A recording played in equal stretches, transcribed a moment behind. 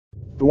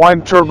The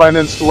wind turbine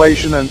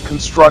installation and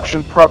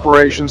construction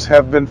preparations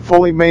have been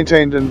fully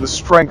maintained, and the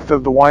strength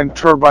of the wind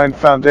turbine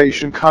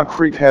foundation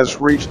concrete has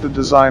reached the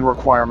design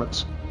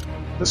requirements.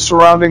 The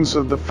surroundings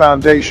of the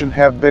foundation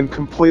have been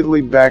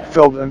completely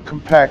backfilled and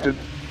compacted,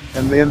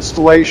 and the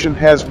installation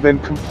has been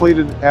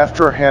completed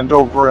after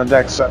handover and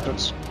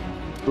acceptance.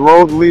 The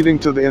road leading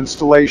to the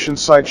installation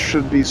site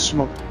should be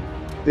smooth.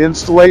 The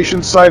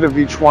installation site of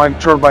each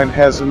wind turbine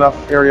has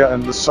enough area,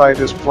 and the site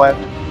is flat,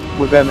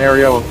 with an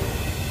area of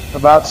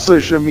about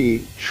 40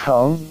 米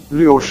乘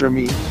60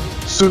米,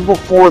 suitable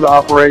for the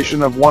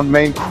operation of one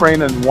main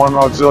crane and one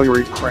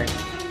auxiliary crane.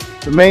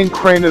 The main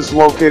crane is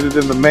located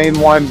in the main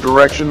wind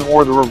direction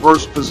or the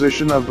reverse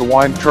position of the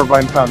wind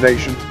turbine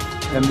foundation,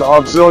 and the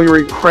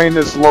auxiliary crane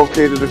is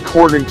located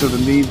according to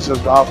the needs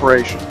of the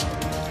operation.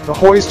 The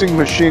hoisting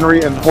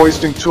machinery and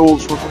hoisting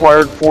tools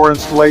required for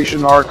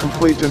installation are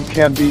complete and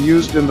can be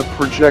used in the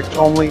project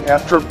only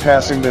after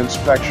passing the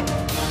inspection.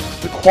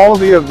 The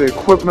quality of the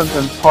equipment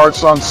and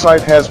parts on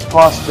site has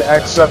passed the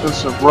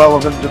acceptance of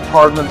relevant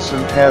departments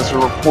and has a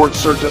report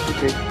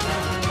certificate.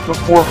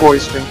 Before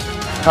hoisting,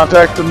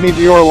 contact the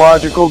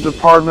meteorological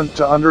department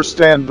to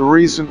understand the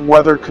recent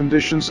weather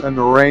conditions and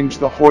arrange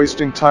the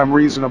hoisting time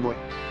reasonably.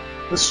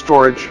 The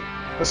storage,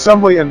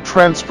 assembly and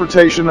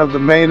transportation of the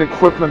main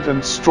equipment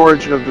and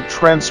storage of the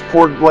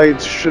transport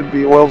blades should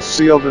be oil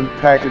sealed and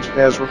packaged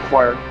as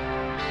required.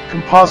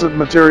 Composite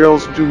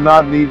materials do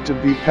not need to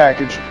be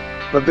packaged,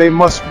 but they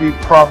must be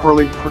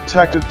properly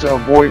protected to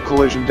avoid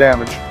collision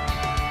damage.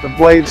 The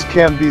blades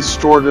can be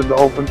stored in the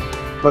open,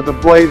 but the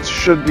blades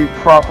should be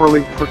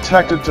properly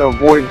protected to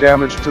avoid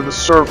damage to the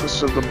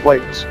surface of the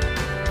blades.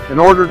 In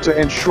order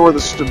to ensure the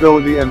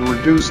stability and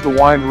reduce the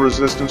wind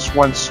resistance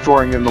when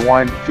storing in the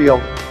wind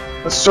field,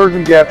 a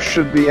certain gap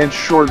should be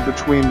ensured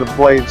between the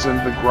blades and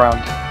the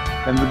ground,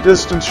 and the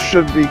distance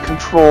should be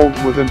controlled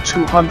within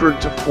 200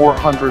 to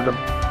 400 m.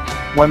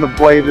 When the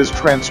blade is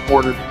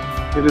transported,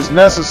 it is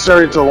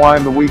necessary to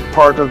line the weak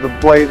part of the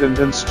blade and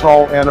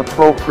install an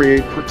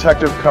appropriate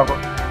protective cover.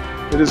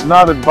 It is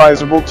not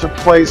advisable to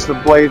place the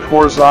blade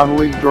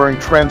horizontally during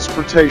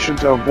transportation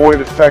to avoid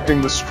affecting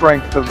the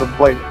strength of the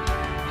blade.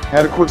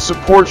 Adequate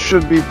support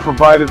should be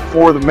provided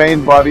for the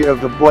main body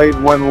of the blade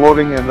when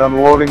loading and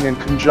unloading in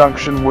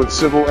conjunction with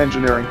civil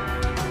engineering.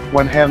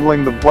 When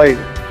handling the blade,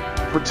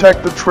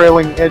 protect the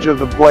trailing edge of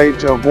the blade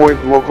to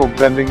avoid local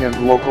bending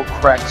and local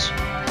cracks.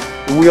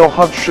 The wheel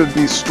hub should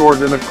be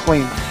stored in a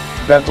clean,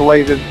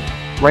 ventilated,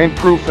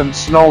 rainproof and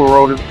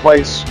snow-eroded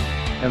place,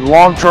 and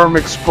long-term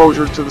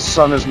exposure to the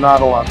sun is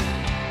not allowed.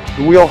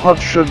 The wheel hub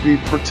should be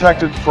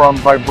protected from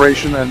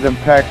vibration and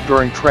impact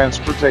during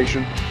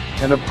transportation,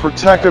 and a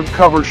protective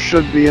cover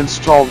should be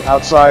installed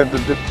outside the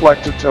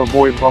deflector to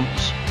avoid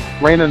bumps,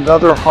 rain and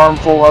other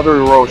harmful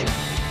erosion.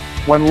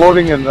 When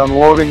loading and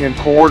unloading in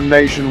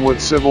coordination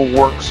with civil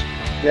works,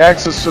 the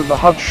axis of the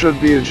hub should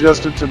be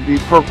adjusted to be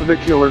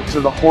perpendicular to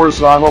the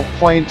horizontal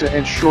plane to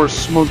ensure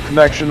smooth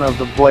connection of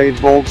the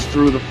blade bolts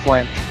through the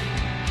flange.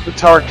 The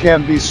tower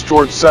can be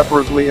stored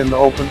separately in the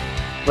open,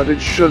 but it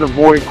should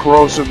avoid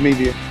corrosive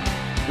media.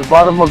 The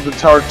bottom of the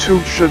tower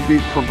tube should be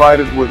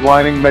provided with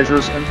lining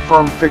measures and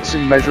firm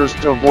fixing measures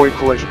to avoid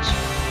collisions.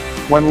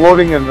 When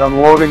loading and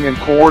unloading in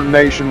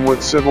coordination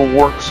with civil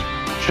works,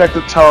 check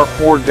the tower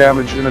for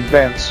damage in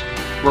advance,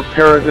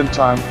 repair it in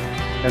time,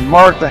 and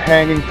mark the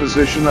hanging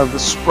position of the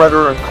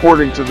spreader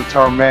according to the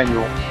tower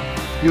manual.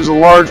 Use a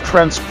large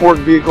transport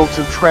vehicle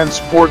to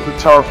transport the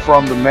tower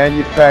from the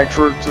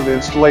manufacturer to the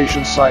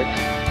installation site,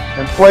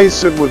 and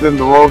place it within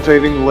the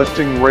rotating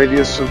lifting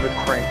radius of the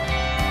crane.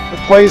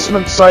 The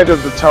placement site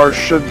of the tower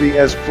should be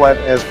as flat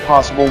as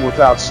possible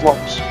without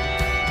slopes.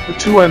 The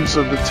two ends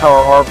of the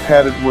tower are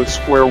padded with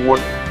square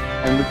wood,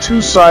 and the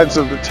two sides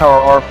of the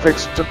tower are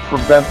fixed to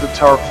prevent the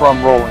tower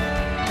from rolling.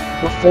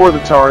 Before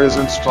the tower is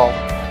installed,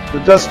 the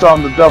dust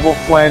on the double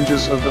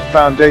flanges of the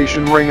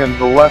foundation ring and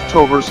the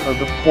leftovers of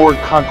the poured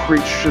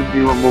concrete should be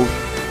removed,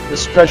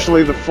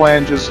 especially the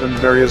flanges and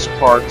various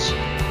parts,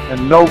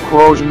 and no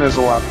corrosion is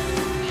allowed.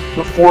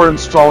 Before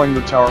installing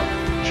the tower,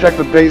 check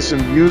the base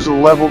and use a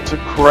level to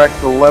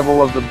correct the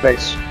level of the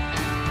base.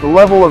 The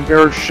level of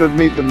error should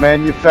meet the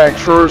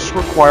manufacturer's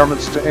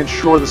requirements to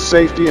ensure the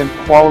safety and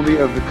quality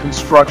of the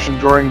construction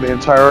during the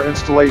entire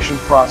installation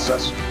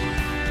process.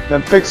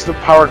 Then fix the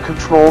power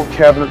control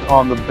cabinet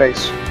on the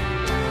base.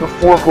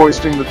 Before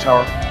hoisting the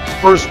tower,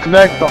 first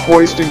connect the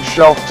hoisting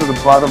shelf to the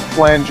bottom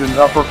flange and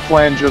upper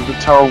flange of the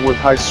tower with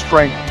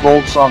high-strength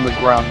bolts on the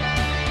ground.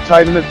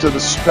 Tighten it to the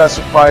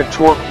specified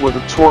torque with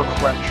a torque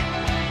wrench,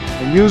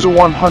 and use a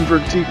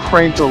 100T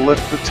crane to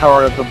lift the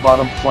tower at the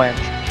bottom flange.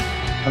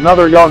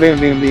 Another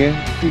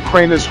T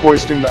crane is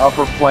hoisting the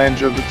upper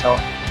flange of the tower.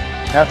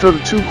 After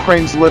the two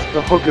cranes lift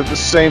the hook at the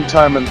same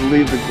time and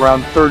leave the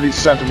ground 30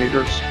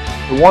 centimeters,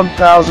 the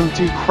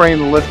 1000T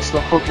crane lifts the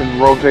hook and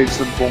rotates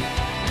the boom.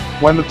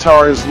 When the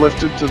tower is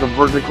lifted to the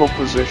vertical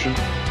position,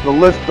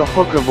 lift the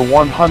hook of a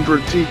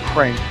 100T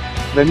crane.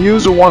 Then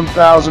use a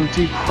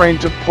 1000T crane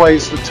to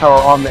place the tower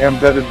on the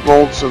embedded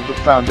bolts of the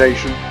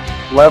foundation.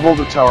 Level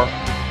the tower.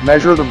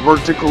 Measure the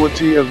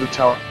verticality of the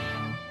tower.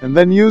 and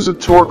then use a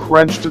torque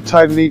wrench to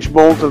tighten each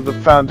bolt of the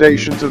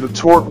foundation to the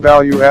torque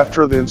value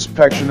after the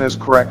inspection is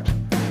correct.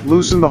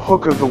 Loosen the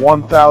hook of the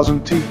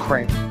 1000T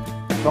crane.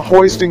 The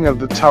hoisting of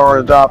the tower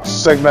adopts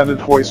segmented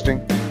hoisting,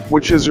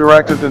 which is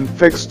erected in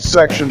fixed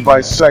section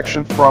by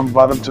section from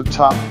bottom to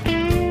top,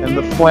 and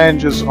the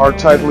flanges are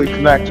tightly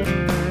connected.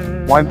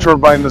 Wind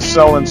turbine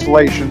nacelle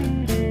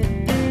installation.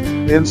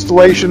 The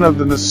installation of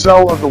the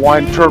nacelle of the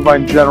wind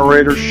turbine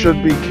generator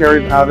should be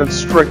carried out in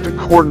strict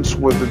accordance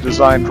with the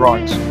design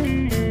drawings.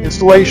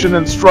 Installation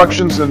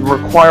instructions and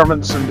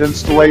requirements and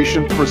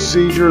installation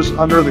procedures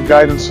under the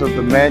guidance of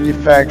the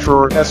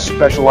manufacturer's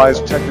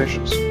specialized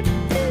technicians.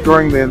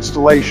 During the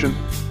installation,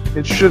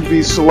 it should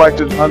be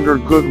selected under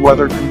good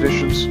weather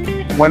conditions,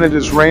 when it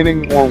is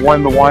raining or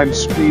when the wind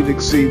speed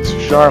exceeds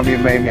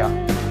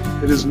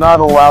km/h. It is not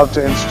allowed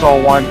to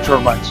install wind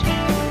turbines.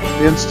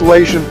 The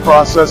installation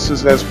process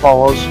is as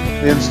follows.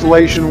 The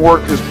installation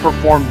work is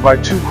performed by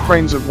two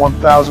cranes of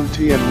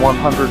 1000T and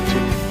 100T.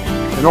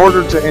 In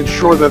order to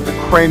ensure that the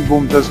crane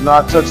boom does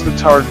not touch the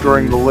tower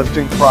during the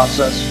lifting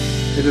process,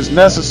 it is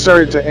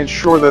necessary to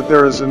ensure that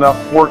there is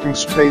enough working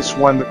space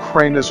when the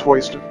crane is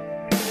hoisted.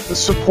 The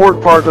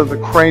support part of the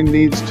crane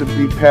needs to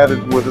be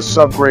padded with a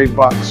subgrade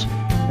box,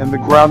 and the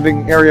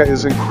grounding area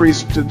is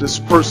increased to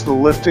disperse the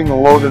lifting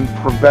load and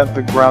prevent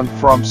the ground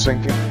from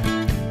sinking.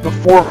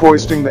 Before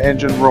hoisting the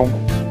engine room,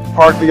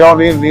 park the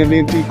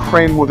 1000T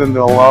crane within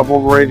the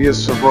allowable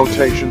radius of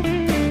rotation,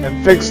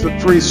 and fix the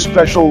three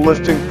special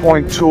lifting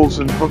point tools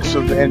and hooks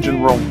of the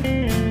engine room.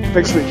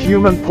 Fix the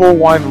human pull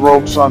wind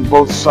ropes on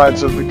both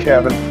sides of the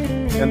cabin,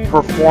 and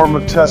perform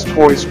a test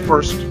hoist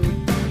first.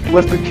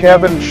 Lift the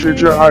cabin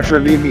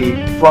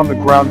from the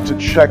ground to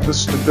check the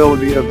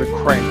stability of the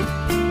crane,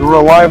 the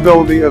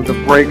reliability of the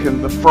brake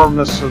and the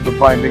firmness of the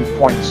binding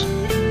points.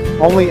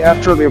 Only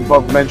after the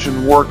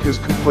above-mentioned work is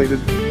completed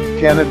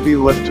can it be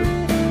lifted.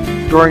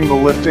 During the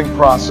lifting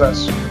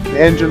process, the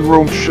engine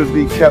room should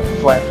be kept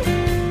flat.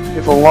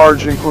 If a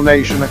large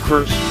inclination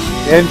occurs,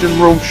 the engine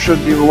room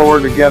should be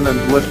lowered again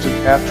and lifted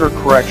after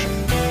correction.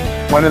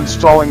 When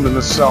installing the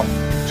nacelle,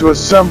 two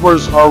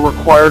assemblers are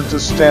required to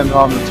stand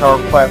on the tower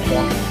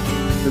platform.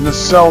 The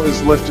nacelle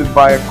is lifted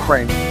by a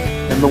crane,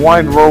 and the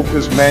wind rope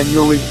is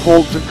manually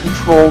pulled to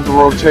control the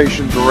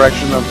rotation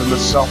direction of the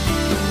nacelle.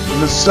 The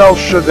nacelle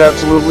should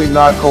absolutely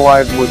not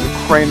collide with the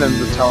crane and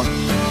the tower.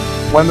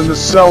 When the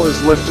nacelle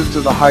is lifted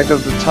to the height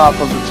of the top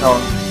of the tower,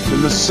 the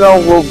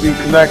nacelle will be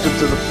connected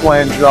to the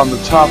flange on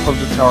the top of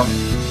the tower,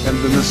 and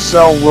the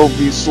nacelle will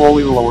be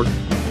slowly lowered.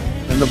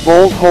 And the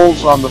bolt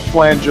holes on the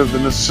flange of the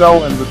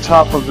nacelle and the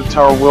top of the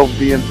tower will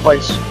be in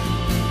place.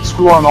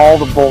 Screw on all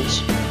the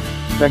bolts.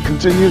 Then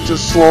continue to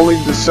slowly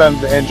descend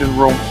the engine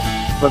room,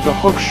 but the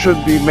hook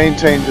should be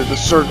maintained at a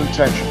certain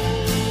tension.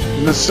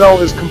 The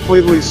nacelle is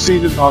completely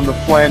seated on the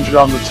flange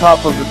on the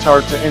top of the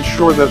tower to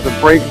ensure that the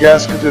brake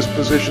gasket is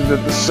positioned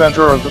at the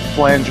center of the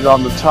flange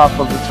on the top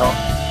of the tower.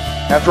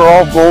 After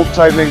all bolt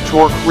tightening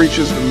torque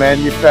reaches the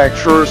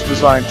manufacturer's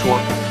design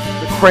torque,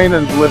 the crane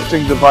and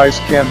lifting device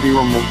can be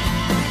removed.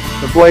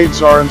 The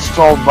blades are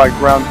installed by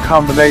ground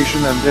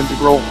combination and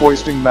integral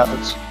hoisting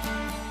methods.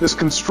 This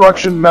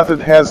construction method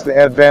has the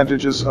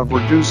advantages of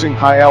reducing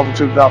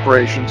high-altitude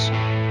operations,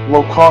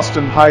 low cost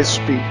and high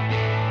speed.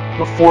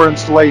 Before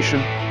installation,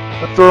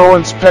 a thorough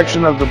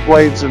inspection of the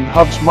blades and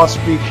hubs must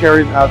be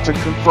carried out to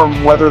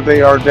confirm whether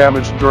they are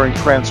damaged during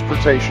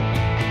transportation.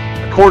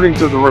 According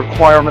to the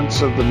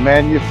requirements of the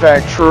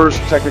manufacturer's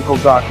technical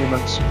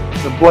documents,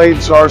 the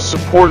blades are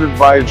supported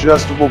by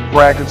adjustable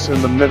brackets in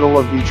the middle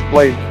of each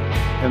blade,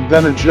 and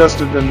then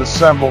adjusted and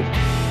assembled.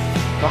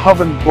 The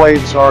hub and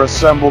blades are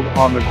assembled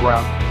on the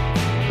ground.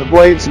 The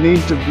blades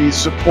need to be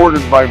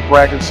supported by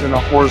brackets in a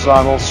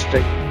horizontal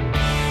state.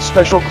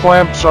 Special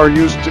clamps are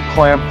used to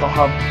clamp the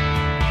hub.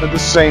 At the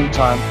same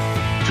time,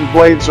 two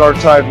blades are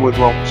tied with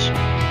ropes.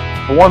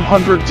 A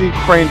 100T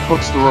crane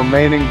hooks the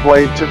remaining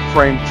blade tip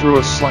frame through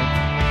a sling.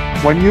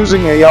 When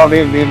using a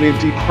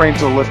 1000T crane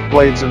to lift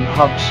blades and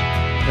hubs,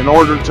 in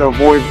order to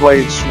avoid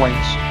blade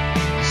swings,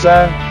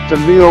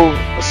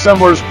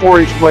 assemblers for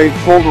each blade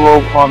pull the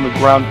rope on the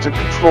ground to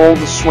control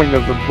the swing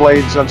of the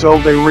blades until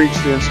they reach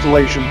the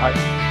installation height.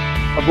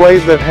 A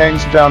blade that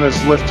hangs down is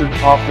lifted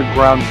off the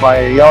ground by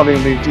a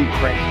 1000T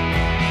crane.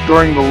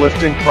 During the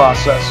lifting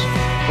process,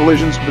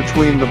 collisions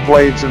between the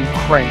blades and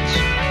cranes,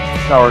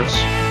 towers,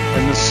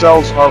 and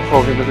nacelles are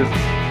prohibited,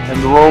 and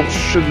the ropes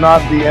should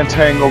not be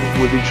entangled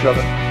with each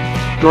other.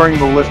 During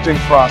the lifting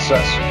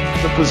process,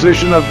 the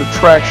position of the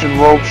traction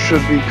rope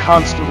should be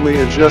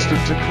constantly adjusted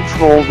to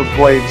control the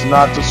blades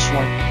not to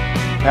swing.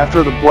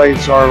 After the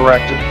blades are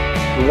erected,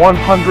 the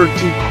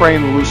 100T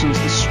crane loosens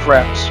the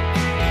straps.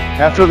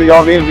 After the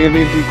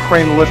 1000T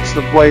crane lifts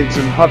the blades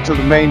and hub to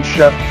the main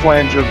shaft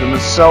flange of the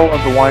nacelle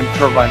of the wind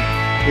turbine,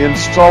 the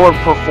installer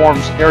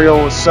performs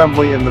aerial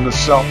assembly in the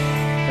nacelle,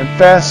 and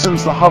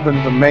fastens the hub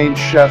in the main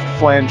shaft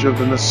flange of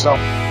the nacelle,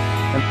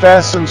 and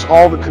fastens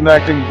all the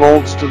connecting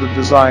bolts to the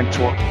design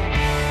torque.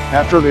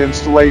 After the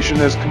installation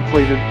is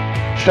completed,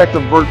 check the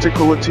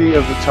verticality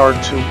of the tower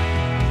tube.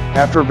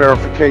 After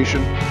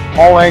verification,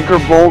 All anchor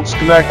bolts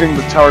connecting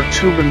the tower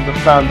tube and the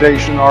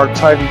foundation are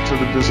tightened to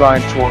the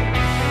design torque,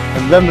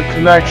 and then the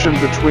connection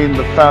between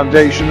the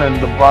foundation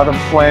and the bottom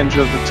flange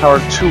of the tower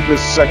tube is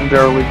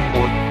secondarily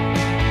poured.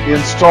 The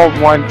installed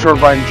wind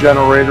turbine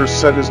generator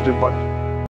set is debuged.